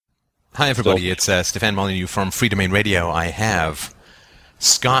Hi, everybody. It's Stefan Molyneux from Free Domain Radio. I have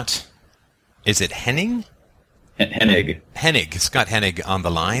Scott, is it Henning? Hennig. Scott Hennig on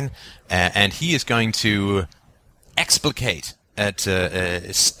the line, and he is going to explicate at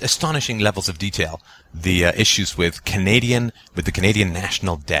astonishing levels of detail the issues with the Canadian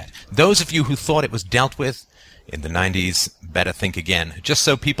national debt. Those of you who thought it was dealt with in the 90s, better think again. Just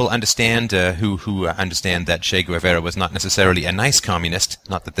so people understand, who understand that Che Guevara was not necessarily a nice communist,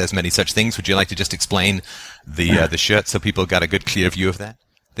 not that there's many such things. Would you like to just explain the shirt so people got a good, clear view of that?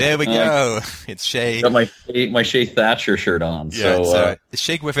 There we go. It's Che. Got my Che Thatcher shirt on. Yeah, it's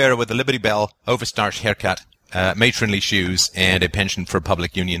Che Guevara with the Liberty Bell, overstarched haircut, matronly shoes, and a penchant for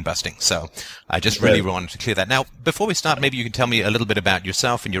public union busting. So I just really wanted to clear that. Now, before we start, maybe you can tell me a little bit about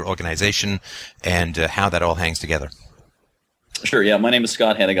yourself and your organization and how that all hangs together. Sure, yeah. My name is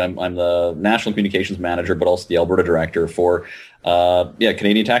Scott Hennig. I'm the National Communications Manager, but also the Alberta Director for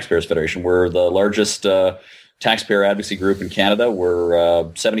Canadian Taxpayers Federation. We're the largest taxpayer advocacy group in Canada.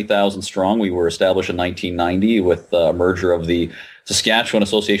 We're 70,000 strong. We were established in 1990 with a merger of the Saskatchewan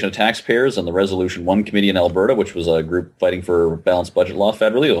Association of Taxpayers and the Resolution 1 Committee in Alberta, which was a group fighting for balanced budget law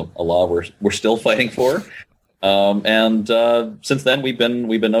federally, a law we're still fighting for. And since then, we've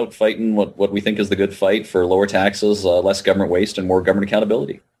been out fighting what we think is the good fight for lower taxes, less government waste, and more government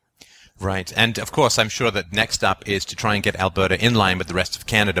accountability. Right. And, of course, I'm sure that next up is to try and get Alberta in line with the rest of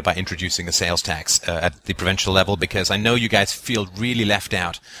Canada by introducing a sales tax at the provincial level, because I know you guys feel really left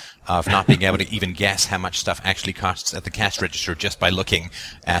out of not being able to even guess how much stuff actually costs at the cash register just by looking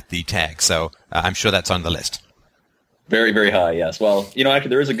at the tag. So I'm sure that's on the list. Very, very high, yes. Well, actually,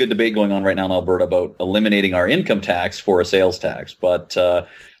 there is a good debate going on right now in Alberta about eliminating our income tax for a sales tax. But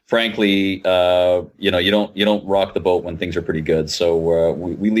frankly, you don't rock the boat when things are pretty good. So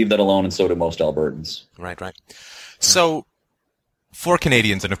we leave that alone, and so do most Albertans. Right. So for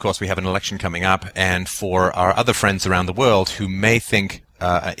Canadians, and of course we have an election coming up, and for our other friends around the world who may think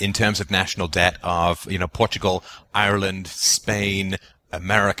in terms of national debt of Portugal, Ireland, Spain,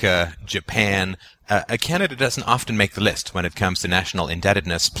 America, Japan, Canada doesn't often make the list when it comes to national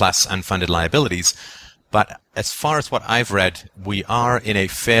indebtedness plus unfunded liabilities. But as far as what I've read, we are in a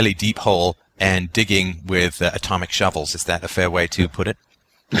fairly deep hole and digging with atomic shovels. Is that a fair way to put it?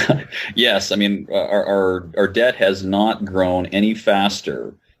 Yes. I mean, our debt has not grown any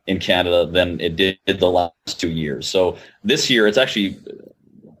faster in Canada than it did the last 2 years. So this year, it's actually,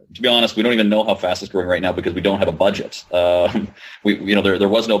 to be honest, we don't even know how fast it's growing right now because we don't have a budget. There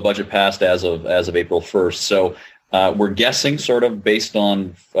was no budget passed as of April 1st. So we're guessing sort of based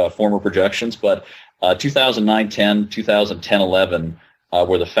on former projections, but 2009-10, 2010-11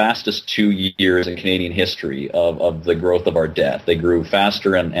 were the fastest 2 years in Canadian history of the growth of our debt. They grew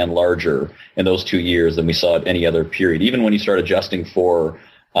faster and larger in those 2 years than we saw at any other period. Even when you start adjusting for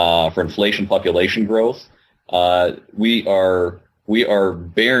inflation, population growth, we are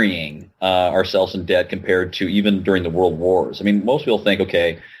burying ourselves in debt compared to even during the world wars. I mean, most people think,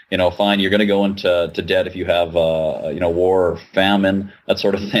 okay, fine, you're going to go into debt if you have war or famine, that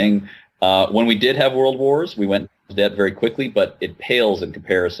sort of thing. When we did have world wars, we went to debt very quickly, but it pales in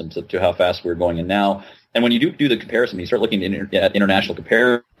comparison to how fast we're going in now. And when you do the comparison, you start looking at international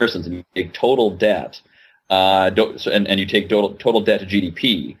comparisons, and you take total debt, and you take total debt to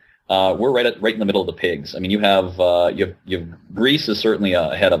GDP. We're right in the middle of the pigs. I mean, you have Greece is certainly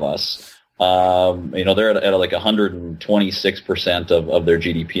ahead of us. They're at like 126% of their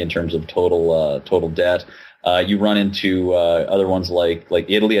GDP in terms of total debt. You run into other ones like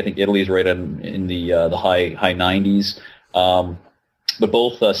Italy. I think Italy is right in the high 90s. But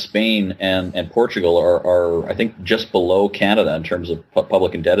both Spain and Portugal are I think just below Canada in terms of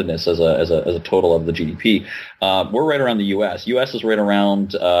public indebtedness as a total of the GDP. We're right around the U.S. U.S. is right around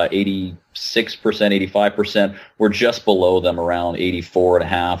 86%, 85%. We're just below them around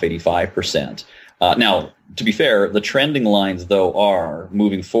 84.5%, 85%. Now, to be fair, the trending lines, though, are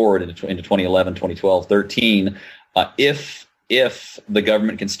moving forward into 2011, 2012, 13. If the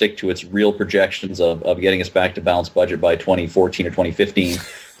government can stick to its real projections of getting us back to balanced budget by 2014 or 2015,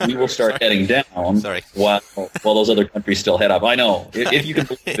 we will start heading down while those other countries still head up. I know. If you can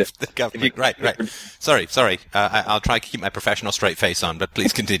believe it. The government, right. Sorry. I'll try to keep my professional straight face on, but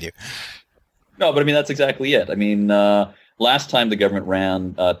please continue. No, but I mean, that's exactly it. I mean, last time the government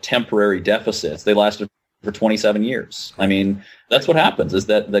ran temporary deficits, they lasted for 27 years. I mean, that's what happens, is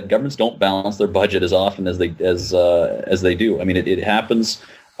that governments don't balance their budget as often as they do. I mean, it happens.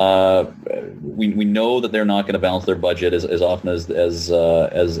 We know that they're not going to balance their budget as often as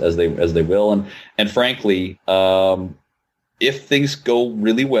they will. And frankly, if things go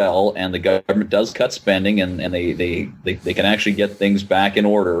really well and the government does cut spending and they can actually get things back in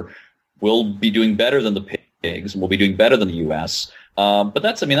order, we'll be doing better than the pigs, and we'll be doing better than the U.S. But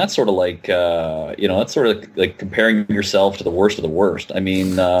that's sort of like, that's sort of like comparing yourself to the worst of the worst. I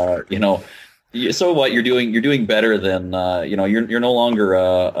mean, so what you're doing better than, you're no longer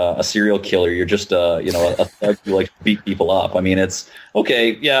a serial killer. You're just, a thug who likes to beat people up. I mean, it's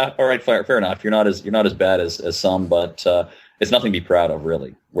okay. Yeah. All right. Fair enough. You're not as bad as some, but it's nothing to be proud of,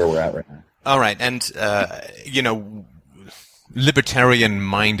 really, where we're at right now. All right. And,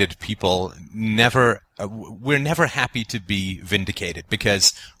 libertarian-minded people we're never happy to be vindicated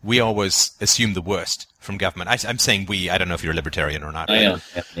because we always assume the worst from government. I'm saying we. I don't know if you're a libertarian or not. I am.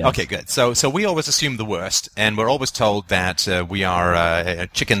 Yeah. Okay, good. So we always assume the worst, and we're always told that we are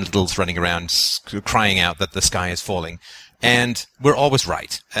chicken littles running around crying out that the sky is falling. And we're always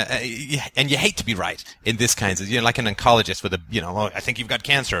right. And you hate to be right in this kinds of, like an oncologist with I think you've got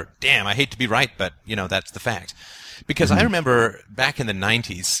cancer. Damn, I hate to be right, but, that's the fact. Because I remember back in the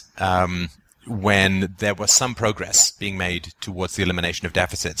 90s, when there was some progress being made towards the elimination of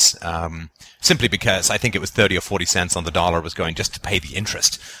deficits, simply because I think it was 30 or 40 cents on the dollar was going just to pay the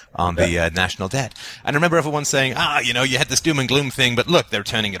interest on the national debt. And I remember everyone saying, you had this doom and gloom thing, but look, they're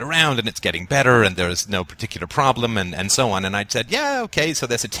turning it around and it's getting better and there's no particular problem and so on. And I said, yeah, okay, so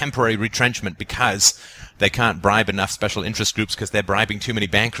there's a temporary retrenchment because they can't bribe enough special interest groups because they're bribing too many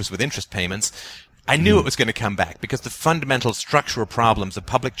bankers with interest payments. I knew it was going to come back because the fundamental structural problems of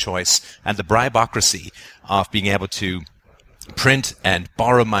public choice and the bribocracy of being able to print and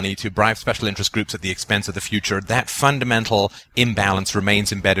borrow money to bribe special interest groups at the expense of the future, that fundamental imbalance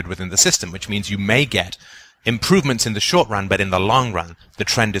remains embedded within the system, which means you may get improvements in the short run, but in the long run, the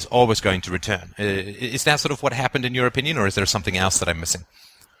trend is always going to return. Is that sort of what happened in your opinion, or is there something else that I'm missing?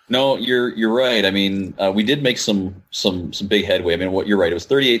 No, you're right. I mean, we did make some big headway. I mean, you're right. It was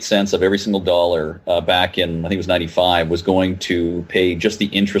 38 cents of every single dollar back in, I think it was 95, was going to pay just the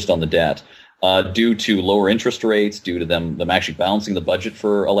interest on the debt. Due to lower interest rates, due to them actually balancing the budget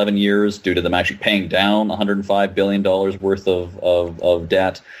for 11 years, due to them actually paying down $105 billion worth of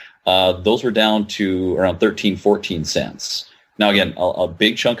debt, those were down to around 13, 14 cents. Now, again, a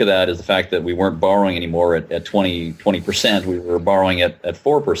big chunk of that is the fact that we weren't borrowing anymore at 20%. We were borrowing at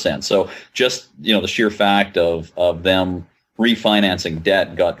 4%. So just, the sheer fact of them refinancing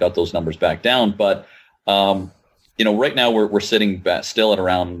debt got those numbers back down. But, right now we're sitting still at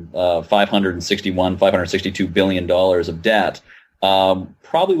around $562 billion of debt.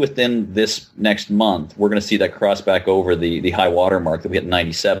 Probably within this next month, we're going to see that cross back over the high water mark that we hit in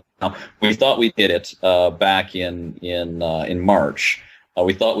 97. Now, we thought we'd hit it back in March.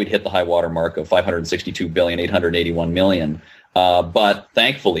 We thought we'd hit the high water mark of $562.881 billion. But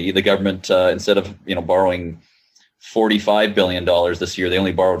thankfully, the government, instead of borrowing $45 billion this year, they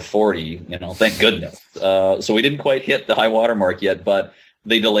only borrowed 40. Thank goodness. So we didn't quite hit the high water mark yet, but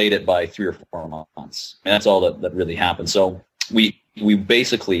they delayed it by 3 or 4 months. And that's all that really happened. So we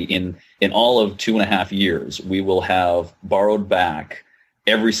basically in all of 2.5 years, we will have borrowed back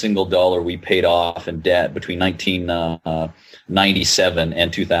every single dollar we paid off in debt between 1997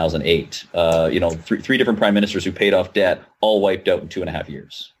 and 2008. Three different prime ministers who paid off debt, all wiped out in 2.5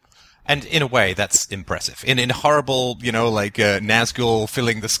 years. And in a way, that's impressive. In horrible, like Nazgul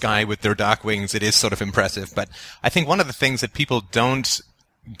filling the sky with their dark wings, it is sort of impressive. But I think one of the things that people don't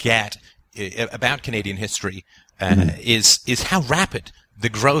get about Canadian history is how rapid the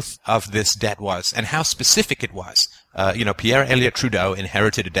growth of this debt was and how specific it was. Pierre Elliott Trudeau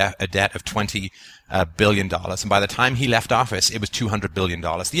inherited a debt of $20 billion. And by the time he left office, it was $200 billion.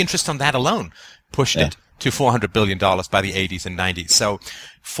 The interest on that alone pushed it to $400 billion by the 80s and 90s. So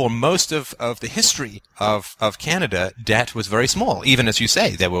for most of the history of Canada, debt was very small. Even as you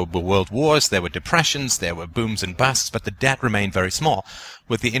say, there were world wars, there were depressions, there were booms and busts, but the debt remained very small.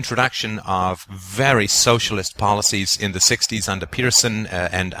 With the introduction of very socialist policies in the 60s under Pearson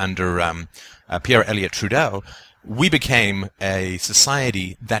and under Pierre Elliott Trudeau, we became a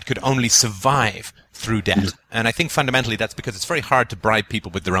society that could only survive through debt. And I think fundamentally that's because it's very hard to bribe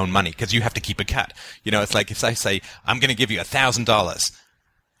people with their own money because you have to keep a cut. It's like if I say, I'm going to give you $1,000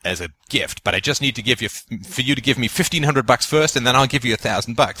 as a gift, but I just need to give you, for you to give me $1,500 first and then I'll give you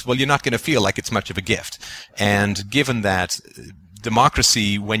 $1,000. Well, you're not going to feel like it's much of a gift. And given that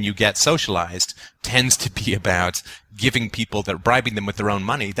democracy, when you get socialized, tends to be about giving people, bribing them with their own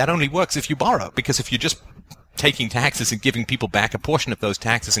money, that only works if you borrow. Because if you're just taking taxes and giving people back a portion of those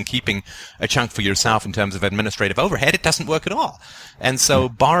taxes and keeping a chunk for yourself in terms of administrative overhead, it doesn't work at all. And so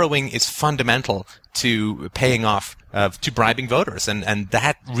borrowing is fundamental to paying off, to bribing voters. And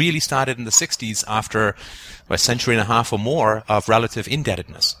that really started in the 60s after a century and a half or more of relative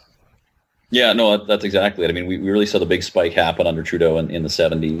indebtedness. Yeah, no, that's exactly it. I mean, we really saw the big spike happen under Trudeau in the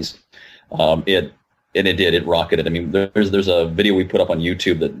 70s. It rocketed. I mean, there's a video we put up on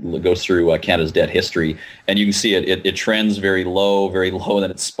YouTube that goes through Canada's debt history, and you can see it trends very low, and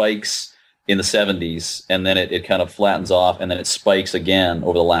then it spikes in the 70s, and then it kind of flattens off, and then it spikes again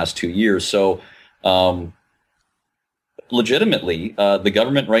over the last 2 years. So legitimately, the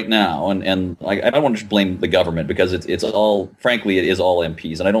government right now, and I don't want to just blame the government, because it's all, frankly, it is all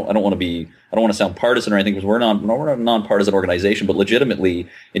MPs, and I don't want to sound partisan or anything, because we're a nonpartisan organization. But legitimately,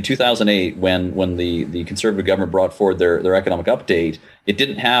 in 2008, when the Conservative government brought forward their economic update, it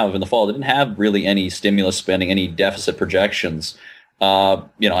didn't have really any stimulus spending, any deficit projections.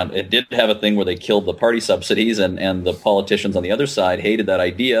 It did have a thing where they killed the party subsidies, and the politicians on the other side hated that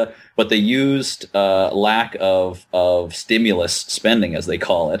idea, but they used lack of stimulus spending, as they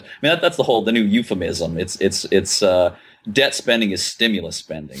call it. I mean, that's the new euphemism. It's debt spending is stimulus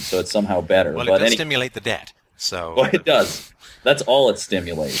spending, so it's somehow better. Well, it does stimulate the debt. So well, it does. That's all it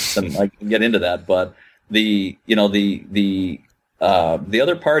stimulates, and I can get into that. But the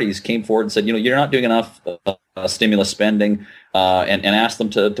other parties came forward and said, you're not doing enough stimulus spending, and asked them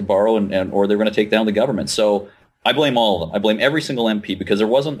to borrow, or they're going to take down the government. So I blame all of them. I blame every single MP, because I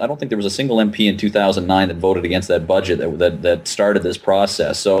don't think there was a single MP in 2009 that voted against that budget that started this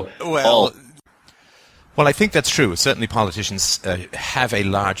process. So Well, I think that's true. Certainly politicians have a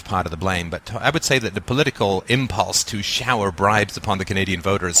large part of the blame, but I would say that the political impulse to shower bribes upon the Canadian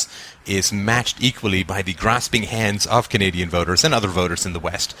voters is matched equally by the grasping hands of Canadian voters and other voters in the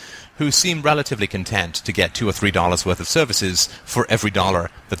West, who seem relatively content to get $2 or $3 worth of services for every dollar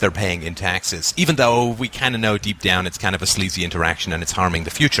that they're paying in taxes, even though we kind of know deep down it's kind of a sleazy interaction and it's harming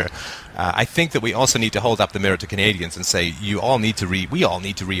the future. I think that we also need to hold up the mirror to Canadians and say, we all need to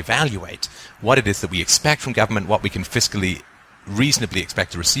reevaluate what it is that we expect from government, what we can fiscally reasonably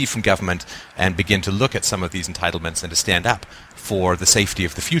expect to receive from government, and begin to look at some of these entitlements and to stand up for the safety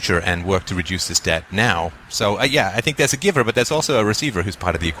of the future and work to reduce this debt now. So, I think there's a giver, but there's also a receiver who's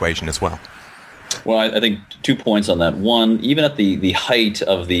part of the equation as well. Well, I think 2 points on that. One, even at the height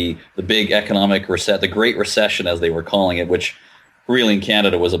of the big economic the Great Recession, as they were calling it, which really in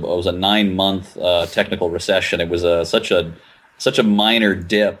Canada was a 9-month technical recession. It was such a minor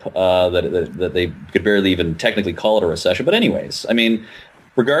dip that they could barely even technically call it a recession. But anyways, I mean,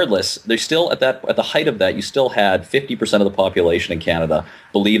 regardless, they still at the height of that, you still had 50% of the population in Canada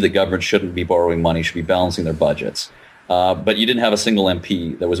believe that government shouldn't be borrowing money, should be balancing their budgets. But you didn't have a single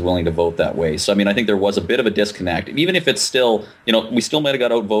MP that was willing to vote that way. So I mean, I think there was a bit of a disconnect. Even if it's still, we still might have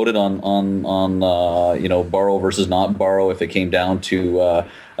got outvoted on borrow versus not borrow if it came down to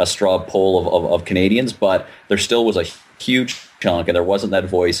a straw poll of Canadians. But there still was a huge chunk, and there wasn't that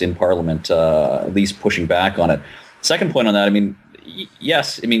voice in Parliament, at least pushing back on it. Second point on that, I mean,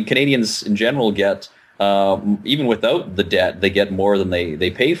 yes, I mean, Canadians in general get, even without the debt, they get more than they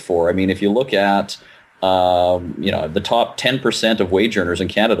pay for. I mean, if you look at the top 10% of wage earners in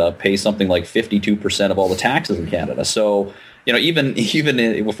Canada pay something like 52% of all the taxes in Canada. So, even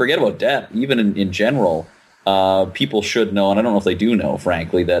we'll forget about debt. Even in general, people should know, and I don't know if they do know,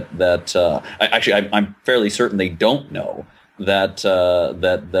 frankly, I'm fairly certain they don't know that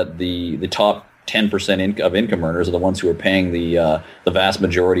the top 10% of income earners are the ones who are paying the vast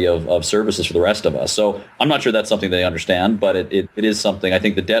majority of services for the rest of us. So I'm not sure that's something they understand, but it is something. I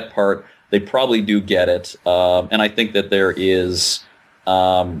think the debt part, they probably do get it, and I think that there is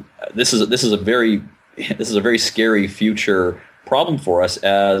this is a very scary future problem for us,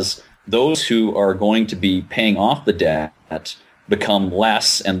 as those who are going to be paying off the debt become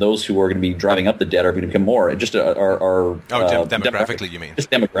less, and those who are going to be driving up the debt are going to become more. Just demographically, you mean?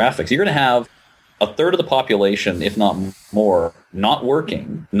 Just demographics. You're going to have a third of the population, if not more, not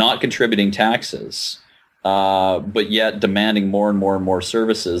working, not contributing taxes, but yet demanding more and more and more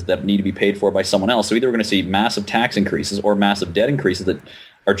services that need to be paid for by someone else. So either we're going to see massive tax increases or massive debt increases that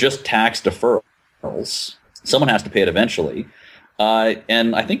are just tax deferrals. Someone has to pay it eventually.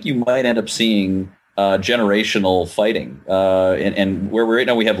 And I think you might end up seeing generational fighting. And where right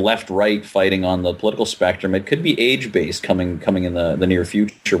now we have left-right fighting on the political spectrum, it could be age-based coming in the near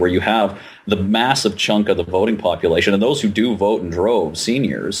future, where you have the massive chunk of the voting population, and those who do vote in droves,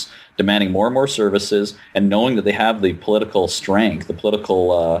 seniors, demanding more and more services, and knowing that they have the political strength, the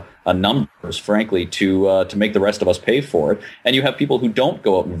political numbers, frankly, to make the rest of us pay for it. And you have people who don't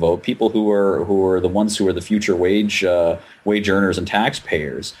go out and vote, people who are the ones who are the future wage earners and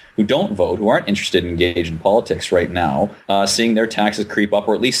taxpayers, who don't vote, who aren't interested in engaged in politics right now, seeing their taxes creep up,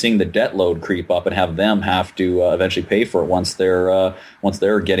 or at least seeing the debt load creep up, and have them have to eventually pay for it once they're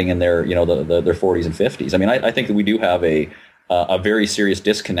getting in their their 40s and 50s. I mean, I think that we do have a very serious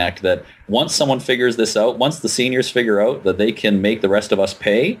disconnect, that once someone figures this out, once the seniors figure out that they can make the rest of us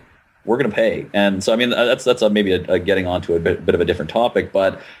pay, we're going to pay. And so, I mean, that's maybe a getting onto a bit of a different topic,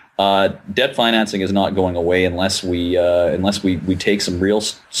 but debt financing is not going away unless we take some real,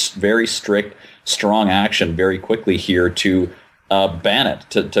 very strict, strong action very quickly here to ban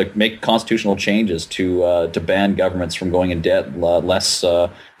it, to make constitutional changes to ban governments from going in debt unless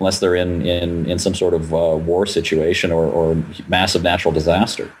they're in some sort of war situation or massive natural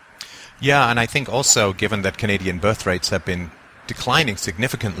disaster. Yeah, and I think also, given that Canadian birth rates have been declining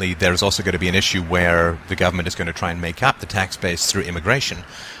significantly, there's also going to be an issue where the government is going to try and make up the tax base through immigration.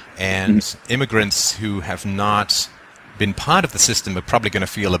 And immigrants who have not been part of the system are probably going to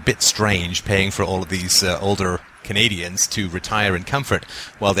feel a bit strange paying for all of these older Canadians to retire in comfort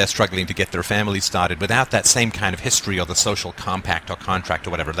while they're struggling to get their families started without that same kind of history or the social compact or contract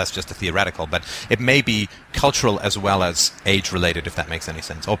or whatever. That's just a theoretical, but it may be cultural as well as age-related, if that makes any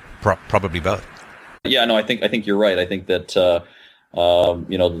sense, or probably both. Yeah, no, I think you're right. I think that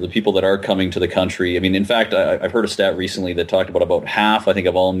the people that are coming to the country. I mean, in fact, I've heard a stat recently that talked about half, I think,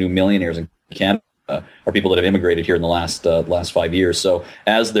 of all new millionaires in Canada are people that have immigrated here in the last 5 years. So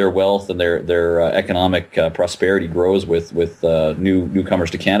as their wealth and their economic prosperity grows with newcomers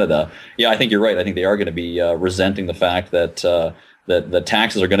to Canada, yeah, I think you're right. I think they are going to be resenting the fact that the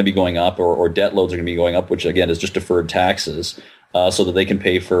taxes are going to be going up or debt loads are going to be going up, which again is just deferred taxes, so that they can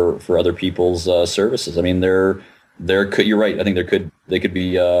pay for other people's services. I mean, you're right. I think they could be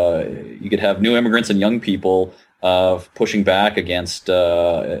you could have new immigrants and young people pushing back against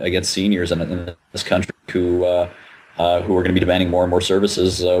seniors in this country who are going to be demanding more and more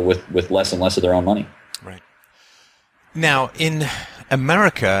services with less and less of their own money. Right. Now, in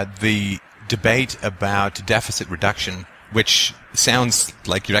America, the debate about deficit reduction, which sounds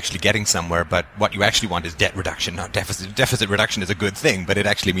like you're actually getting somewhere, but what you actually want is debt reduction, not deficit. Deficit reduction is a good thing, but it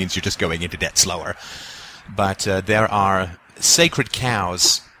actually means you're just going into debt slower. But there are sacred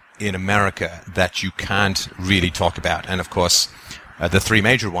cows in America that you can't really talk about. And of course, the three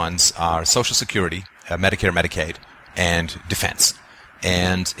major ones are Social Security, Medicare, Medicaid, and defense.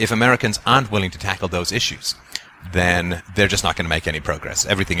 And if Americans aren't willing to tackle those issues, then they're just not going to make any progress.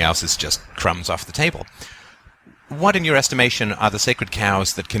 Everything else is just crumbs off the table. What, in your estimation, are the sacred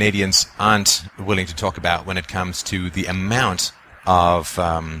cows that Canadians aren't willing to talk about when it comes to the amount of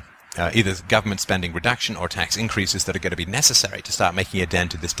either government spending reduction or tax increases that are going to be necessary to start making a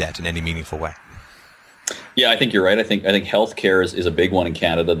dent in this debt in any meaningful way? Yeah, I think you're right. I think healthcare is a big one in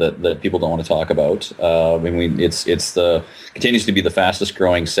Canada that people don't want to talk about. I mean, it's continues to be the fastest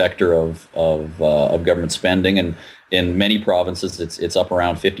growing sector of government spending, and in many provinces, it's up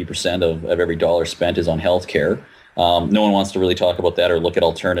around 50% of every dollar spent is on healthcare. No one wants to really talk about that or look at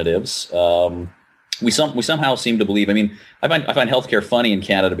alternatives. We somehow seem to believe. I mean, I find healthcare funny in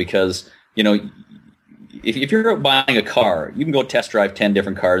Canada because, you know, if you're buying a car, you can go test drive 10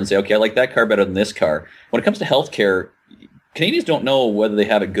 different cars and say, okay, I like that car better than this car. When it comes to healthcare, Canadians don't know whether they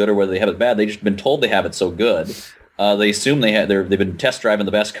have it good or whether they have it bad. They've just been told they have it so good. They assume they've been test driving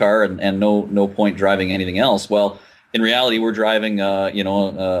the best car and no point driving anything else. Well, in reality, we're driving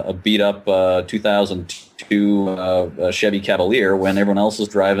a beat up 2002 Chevy Cavalier when everyone else is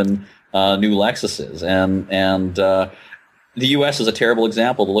driving new Lexuses, and the U.S. is a terrible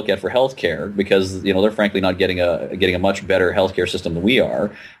example to look at for healthcare because they're frankly not getting a much better healthcare system than we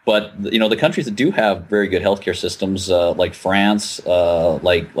are. But the countries that do have very good healthcare systems, like France,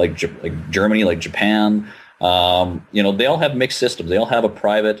 like Germany, like Japan, they all have mixed systems. They all have a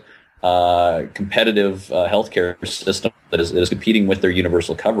private, competitive healthcare system that is competing with their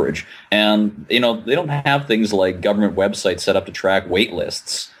universal coverage, and they don't have things like government websites set up to track wait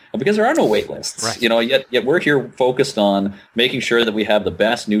lists. Because there are no wait lists, right. Yet we're here focused on making sure that we have the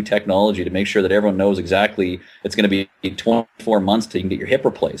best new technology to make sure that everyone knows exactly it's going to be 24 months till you can get your hip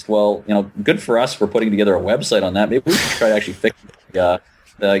replaced. Well, good for us for putting together a website on that. Maybe we should try to actually fix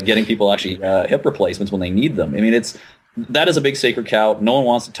getting people actually hip replacements when they need them. I mean, that is a big sacred cow. No one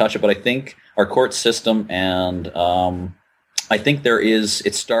wants to touch it, but I think our court system and I think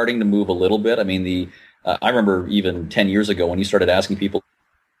it's starting to move a little bit. I mean, I remember even 10 years ago when you started asking people,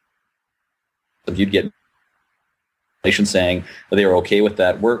 you'd get saying that they were okay with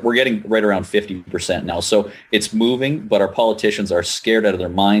that. We're getting right around 50% now, so it's moving. But our politicians are scared out of their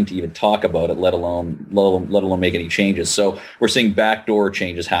mind to even talk about it, let alone make any changes. So we're seeing backdoor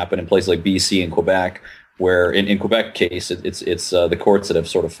changes happen in places like BC and Quebec, where in Quebec case it's the courts that have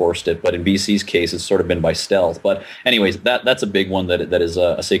sort of forced it, but in BC's case it's sort of been by stealth. But anyways, that's a big one that is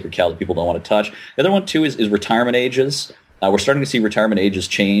a sacred cow that people don't want to touch. The other one too is retirement ages. We're starting to see retirement ages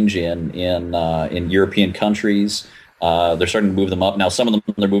change in European countries. They're starting to move them up now. Some of them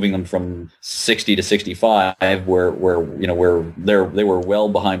they're moving them from 60 to 65, where they were well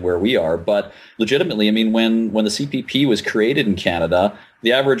behind where we are. But legitimately, I mean, when the CPP was created in Canada,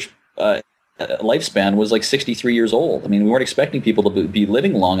 the average lifespan was like 63 years old. I mean, we weren't expecting people to be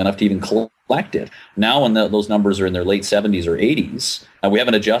living long enough to even collect it. Now, when those numbers are in their late 70s or 80s, we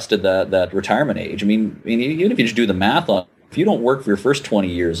haven't adjusted that retirement age. I mean, even if you just do the math on, if you don't work for your first 20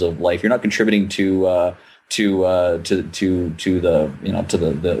 years of life, you're not contributing to the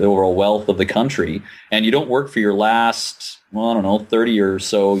overall wealth of the country, and you don't work for your last, 30 or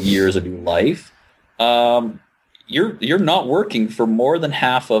so years of your life. You're not working for more than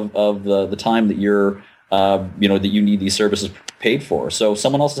half of the time that you're that you need these services paid for. So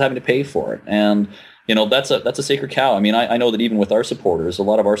someone else is having to pay for it, and that's a sacred cow. I mean, I know that even with our supporters, a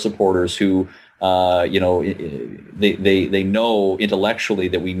lot of our supporters who they know intellectually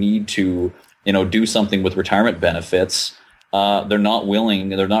that we need to do something with retirement benefits. They're not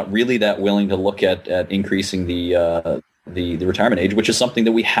really that willing to look at increasing the retirement age, which is something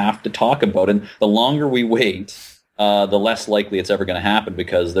that we have to talk about. And the longer we wait, the less likely it's ever going to happen,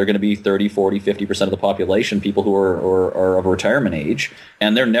 because they're going to be 30, 40, 50% of the population, people who are of retirement age,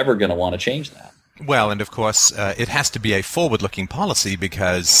 and they're never going to want to change that. Well, and of course, it has to be a forward-looking policy,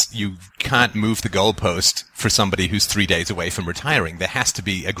 because you can't move the goalpost for somebody who's 3 days away from retiring. There has to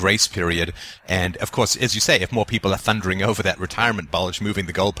be a grace period. And of course, as you say, if more people are thundering over that retirement bulge, moving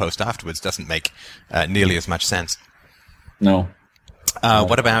the goalpost afterwards doesn't make nearly as much sense. No.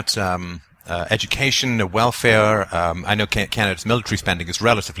 What about education, welfare? I know Canada's military spending is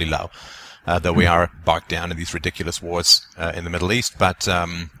relatively low. Though we are bogged down in these ridiculous wars in the Middle East. But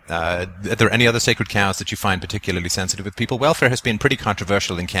are there any other sacred cows that you find particularly sensitive with people? Welfare has been pretty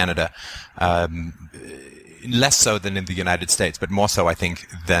controversial in Canada, less so than in the United States, but more so, I think,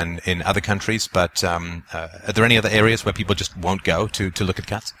 than in other countries. But are there any other areas where people just won't go to look at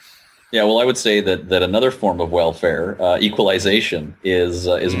cuts? Yeah, well, I would say that another form of welfare, equalization, is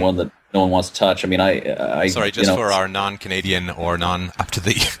one that no one wants to touch. I mean, for our non-Canadian or non-up to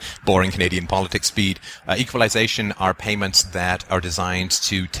the boring Canadian politics speed, equalization are payments that are designed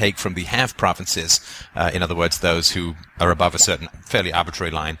to take from the have provinces, in other words, those who are above a certain fairly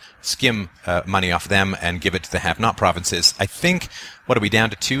arbitrary line, skim money off them and give it to the have-not provinces. I think, what are we down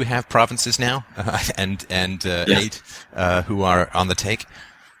to 2 have provinces now, and 8 who are on the take?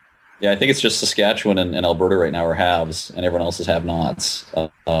 Yeah, I think it's just Saskatchewan and Alberta right now are haves, and everyone else is have-nots.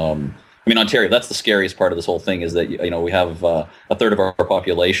 I mean, Ontario, that's the scariest part of this whole thing, is that we have a third of our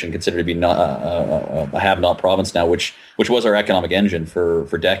population considered to be a have-not province now, which was our economic engine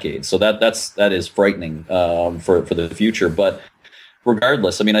for decades. So that is frightening for the future. But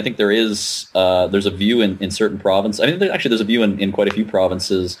regardless, I mean, I think there's a view in certain provinces. I mean, there's a view in quite a few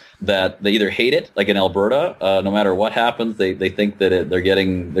provinces that they either hate it, like in Alberta, no matter what happens, they think that they're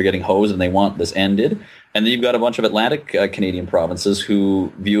getting hosed and they want this ended. And then you've got a bunch of Atlantic Canadian provinces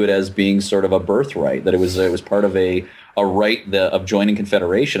who view it as being sort of a birthright, that it was part of a right of joining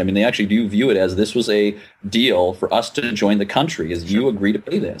Confederation. I mean, they actually do view it as this was a deal for us to join the country, as you agree to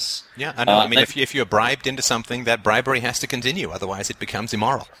pay this. Yeah, I know. I mean, if you're bribed into something, that bribery has to continue. Otherwise, it becomes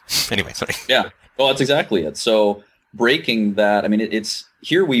immoral. Anyway, sorry. Yeah, well, that's exactly it. So breaking that, I mean, it's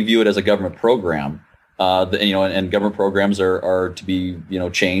here we view it as a government program, and government programs are to be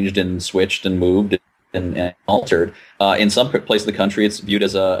changed and switched and moved and altered. In some places of the country, it's viewed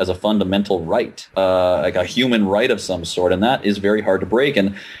as a fundamental right, like a human right of some sort, and that is very hard to break.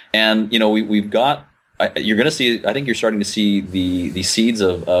 And we've got. You're going to see. I think you're starting to see the seeds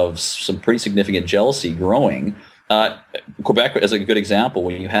of some pretty significant jealousy growing. Quebec is a good example.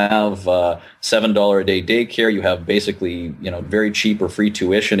 When you have $7 a day daycare, you have basically very cheap or free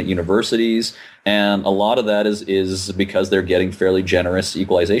tuition at universities, and a lot of that is because they're getting fairly generous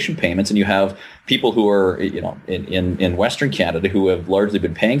equalization payments. And you have people who are in Western Canada who have largely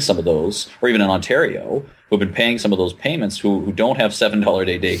been paying some of those, or even in Ontario who have been paying some of those payments, who don't have $7 a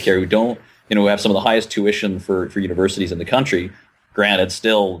day daycare, who don't who have some of the highest tuition for universities in the country. Granted,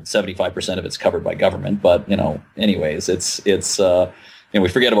 still 75% of it's covered by government, but anyways, it's we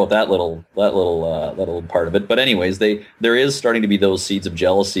forget about that little part of it. But anyways, there is starting to be those seeds of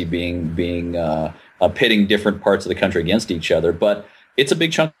jealousy being pitting different parts of the country against each other. But it's a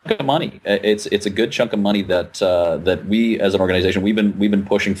big chunk of money. It's a good chunk of money that we as an organization we've been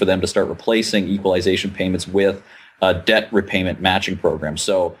pushing for them to start replacing equalization payments with debt repayment matching programs.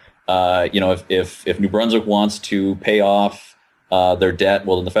 So if New Brunswick wants to pay off their debt,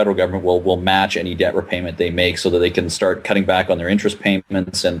 well, then the federal government will match any debt repayment they make so that they can start cutting back on their interest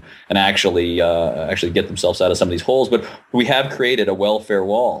payments and actually get themselves out of some of these holes. But we have created a welfare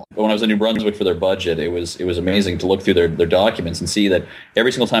wall. When I was in New Brunswick for their budget, it was amazing to look through their documents and see that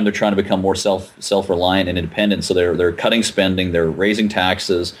every single time they're trying to become more self-reliant and independent, so they're cutting spending, they're raising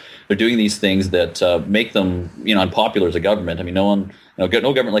taxes, they're doing these things that make them unpopular as a government. I mean, no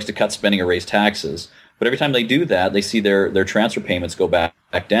government likes to cut spending or raise taxes. But every time they do that, they see their transfer payments go back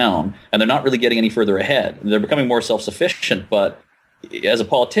down, and they're not really getting any further ahead. They're becoming more self-sufficient. But as a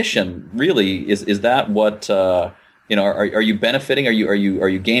politician, really, is that what are you benefiting? Are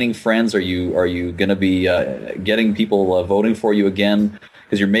you gaining friends? Are you going to be getting people voting for you again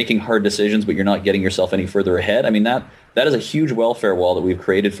because you're making hard decisions, but you're not getting yourself any further ahead? I mean, that is a huge welfare wall that we've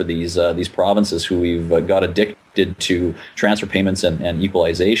created for these provinces who we've got addicted to transfer payments and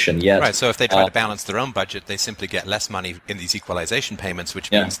equalization. Yet, right. So if they try to balance their own budget, they simply get less money in these equalization payments,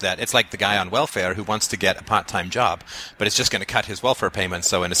 which means that it's like the guy on welfare who wants to get a part-time job, but it's just going to cut his welfare payments.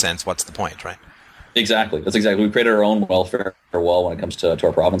 So in a sense, what's the point, right? Exactly. That's exactly. We've created our own welfare wall when it comes to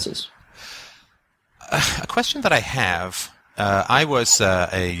our provinces. A question that I have. I was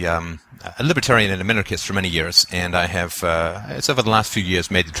a libertarian and a minarchist for many years, and I have, it's over the last few years,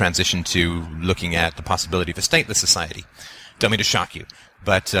 made the transition to looking at the possibility of a stateless society. Don't mean to shock you,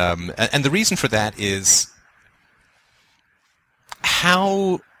 but and the reason for that is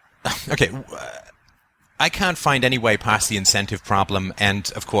I can't find any way past the incentive problem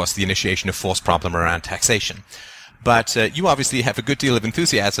and, of course, the initiation of force problem around taxation. But you obviously have a good deal of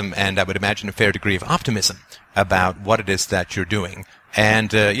enthusiasm and I would imagine a fair degree of optimism about what it is that you're doing.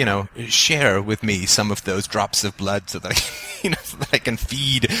 And, share with me some of those drops of blood so that so that I can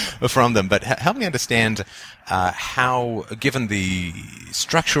feed from them. But help me understand how, given the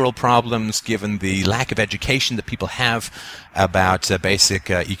structural problems, given the lack of education that people have about basic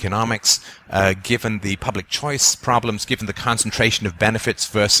economics, given the public choice problems, given the concentration of benefits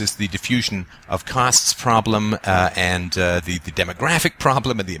versus the diffusion of costs problem, and the demographic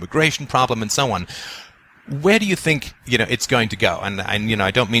problem and the immigration problem and so on, where do you think it's going to go? And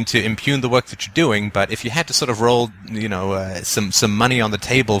I don't mean to impugn the work that you're doing, but if you had to sort of roll some money on the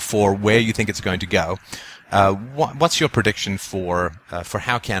table for where you think it's going to go, what's your prediction for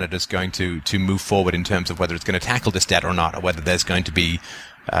how Canada's going to move forward in terms of whether it's going to tackle this debt or not, or whether there's going to be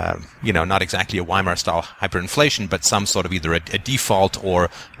not exactly a Weimar-style hyperinflation, but some sort of either a default or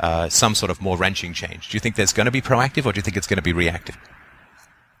some sort of more wrenching change? Do you think there's going to be proactive, or do you think it's going to be reactive?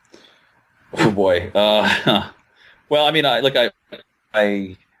 Oh boy. Well, I mean, I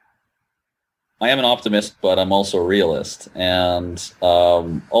am an optimist, but I'm also a realist, and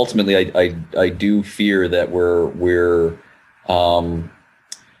ultimately, I do fear that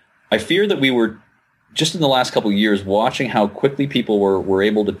I fear that we were just in the last couple of years watching how quickly people were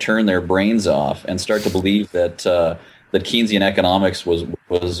able to turn their brains off and start to believe that Keynesian economics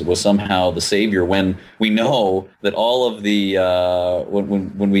was somehow the savior, when we know that all of the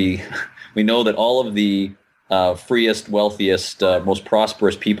we know that all of the freest, wealthiest, most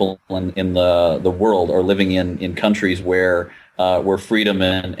prosperous people in the world are living in countries where freedom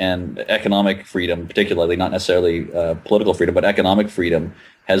and economic freedom, particularly, not necessarily political freedom, but economic freedom,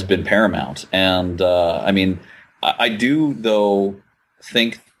 has been paramount. And I do, though,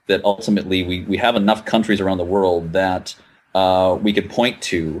 think that ultimately we have enough countries around the world that we could point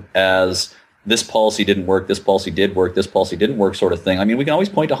to as this policy didn't work, this policy did work, this policy didn't work, sort of thing. I mean, we can always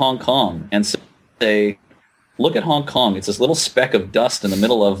point to Hong Kong and say, look at Hong Kong. It's this little speck of dust in the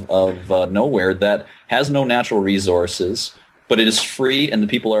middle of nowhere that has no natural resources, but it is free, and the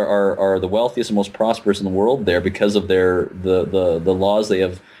people are the wealthiest and most prosperous in the world there because of the laws they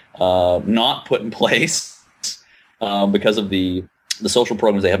have not put in place, because of the social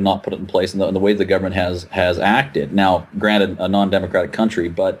programs they have not put in place, and the way the government has acted. Now, granted, a non-democratic country,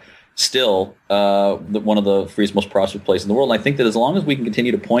 but still one of the freest, most prosperous places in the world. And I think that as long as we can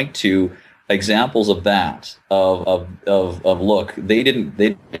continue to point to examples of that, of look, they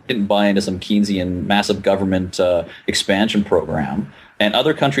didn't buy into some Keynesian massive government expansion program, and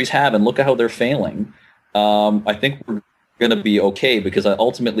other countries have, and look at how they're failing. I think we're going to be okay, because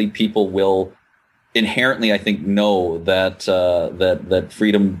ultimately people will inherently, I think, know that that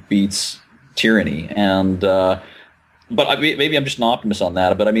freedom beats tyranny, and but maybe I'm just an optimist on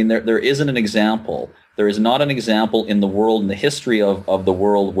that. But I mean, there isn't an example. There is not an example in the world, in the history of the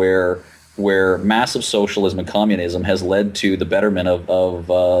world, where massive socialism and communism has led to the betterment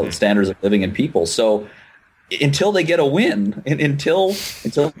of standards of living in people. So until they get a win, until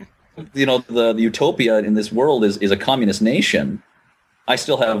the utopia in this world is a communist nation, I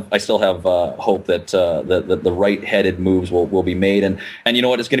still have hope that the right-headed moves will be made, and you know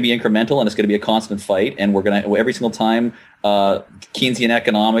what, it's going to be incremental, and it's going to be a constant fight, and we're going to, every single time Keynesian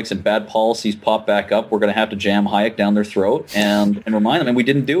economics and bad policies pop back up, we're going to have to jam Hayek down their throat and remind them, and we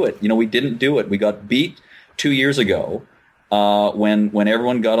didn't do it. We didn't do it. We got beat 2 years ago when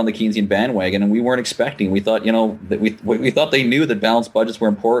everyone got on the Keynesian bandwagon, and we weren't expecting. We thought, that we thought they knew that balanced budgets were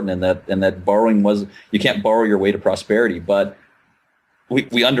important, and that borrowing was, you can't borrow your way to prosperity, but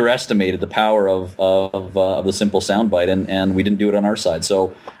we underestimated the power of the simple soundbite, and we didn't do it on our side.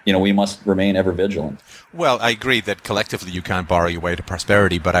 So, we must remain ever vigilant. Well, I agree that collectively you can't borrow your way to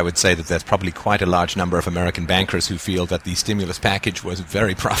prosperity, but I would say that there's probably quite a large number of American bankers who feel that the stimulus package was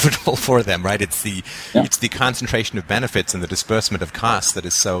very profitable for them, right? It's the concentration of benefits and the disbursement of costs that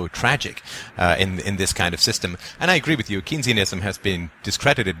is so tragic in this kind of system. And I agree with you, Keynesianism has been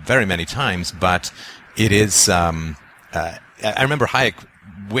discredited very many times, but it is... I remember Hayek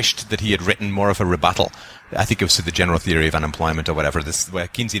wished that he had written more of a rebuttal. I think it was to the general theory of unemployment or whatever. This where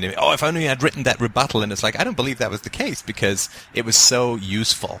Keynesian, if only I'd written that rebuttal. And it's like, I don't believe that was the case, because it was so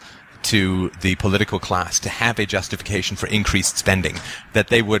useful to the political class to have a justification for increased spending that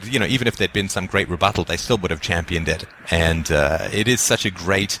they would, even if there'd been some great rebuttal, they still would have championed it. And it is such a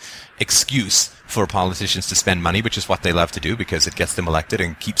great excuse for politicians to spend money, which is what they love to do because it gets them elected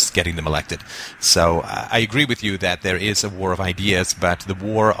and keeps getting them elected. So I agree with you that there is a war of ideas, but the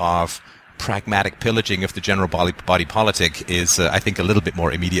war of pragmatic pillaging of the general body politic is, I think, a little bit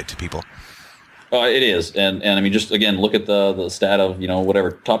more immediate to people. It is, and I mean, just again, look at the stat of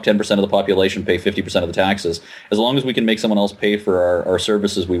whatever, top 10% of the population pay 50% of the taxes. As long as we can make someone else pay for our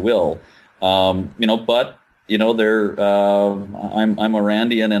services, we will. But they're I'm a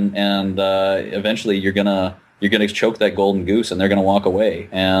Randian, and eventually you're gonna choke that golden goose, and they're gonna walk away.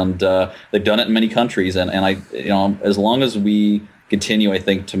 And they've done it in many countries, and I as long as we continue, I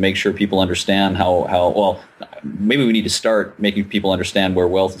think, to make sure people understand how well, maybe we need to start making people understand where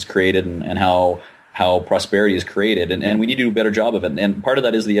wealth is created and how prosperity is created, and we need to do a better job of it. And part of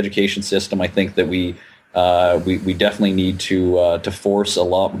that is the education system. I think that we definitely need to force a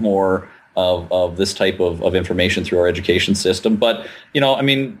lot more of this type of information through our education system. But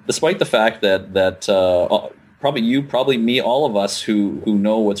despite the fact that probably you, probably me, all of us who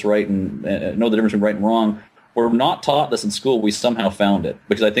know what's right and know the difference between right and wrong, we're not taught this in school. We somehow found it,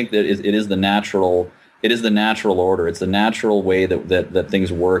 because I think that it is the natural order. It's the natural way that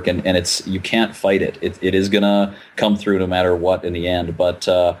things work, and it's, you can't fight it. It is going to come through no matter what in the end. But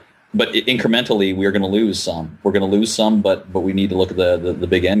incrementally, we are going to lose some. We're going to lose some, but we need to look at the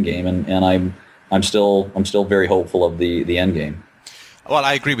big end game, and I'm still very hopeful of the end game. Well,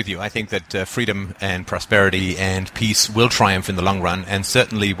 I agree with you. I think that freedom and prosperity and peace will triumph in the long run, and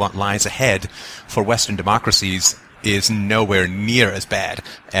certainly what lies ahead for Western democracies is nowhere near as bad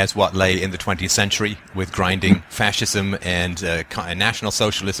as what lay in the 20th century, with grinding fascism and National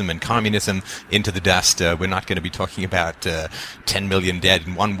Socialism and communism into the dust. We're not going to be talking about 10 million dead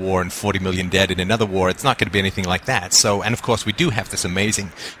in one war and 40 million dead in another war. It's not going to be anything like that. So, and of course, we do have this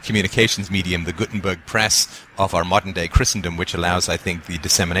amazing communications medium, the Gutenberg press of our modern-day Christendom, which allows, I think, the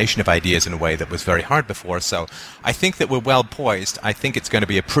dissemination of ideas in a way that was very hard before. So I think that we're well poised. I think it's going to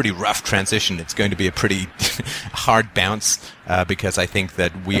be a pretty rough transition. It's going to be a pretty hard bounce, because I think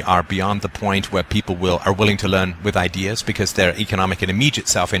that we are beyond the point where people are willing to learn with ideas, because their economic and immediate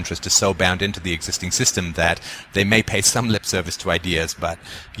self-interest is so bound into the existing system that they may pay some lip service to ideas, but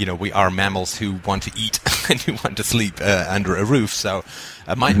we are mammals who want to eat and who want to sleep under a roof. So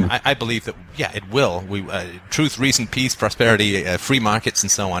I believe that, it will. Truth, reason, peace, prosperity, free markets,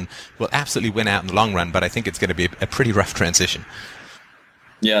 and so on will absolutely win out in the long run, but I think it's going to be a pretty rough transition.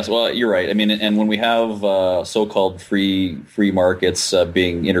 Yes, well, you're right. I mean, and when we have so-called free markets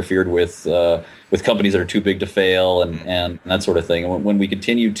being interfered with companies that are too big to fail and that sort of thing, and when we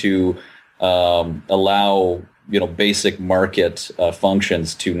continue to allow basic market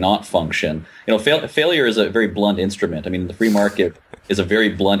functions to not function, failure is a very blunt instrument. I mean, the free market is a very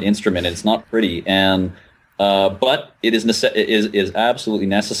blunt instrument, and it's not pretty, and but it is absolutely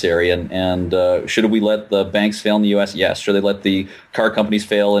necessary. And should we let the banks fail in the U.S.? Yes. Should they let the car companies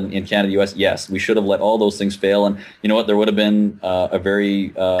fail in Canada, U.S.? Yes. We should have let all those things fail. And you know what? There would have been a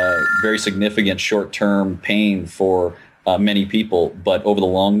very significant short-term pain for many people, but over the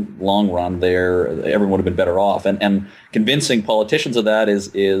long run, everyone would have been better off. And convincing politicians of that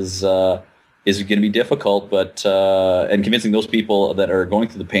is going to be difficult, but and convincing those people that are going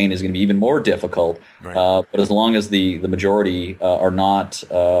through the pain is going to be even more difficult. Right. But as long as the majority are not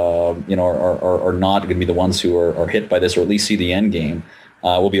are not going to be the ones who are hit by this, or at least see the end game,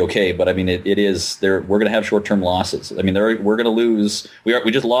 we'll be okay. But I mean, it is there. We're going to have short-term losses. I mean, we're going to lose.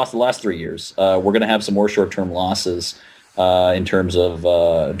 We just lost the last 3 years. We're going to have some more short-term losses in terms of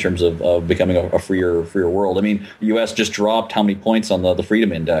becoming a freer world. I mean, the U.S. just dropped how many points on the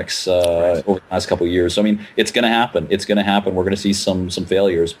Freedom Index over the last couple of years. So I mean, it's going to happen. It's going to happen. We're going to see some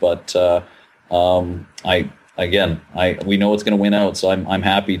failures, but we know it's going to win out. So I'm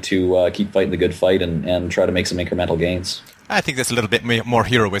happy to keep fighting the good fight and try to make some incremental gains. I think there's a little bit more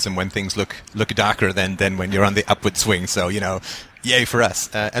heroism when things look darker than when you're on the upward swing. So, yay for us.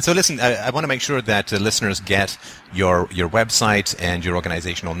 And so listen, I want to make sure that listeners get your website and your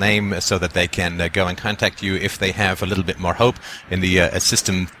organizational name so that they can go and contact you if they have a little bit more hope in the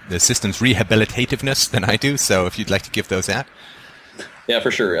system's rehabilitativeness than I do. So if you'd like to give those out. Yeah,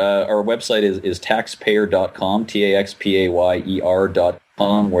 for sure. Our website is taxpayer.com,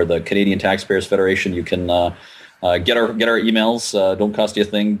 taxpayer.com, where the Canadian Taxpayers Federation, you can get our emails. Don't cost you a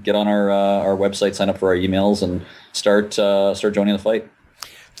thing. Get on our website, sign up for our emails, and start joining the fight.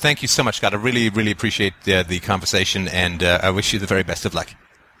 Thank you so much, Scott. I really, really appreciate the conversation, and I wish you the very best of luck.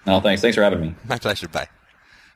 No, thanks. Thanks for having me. My pleasure. Bye.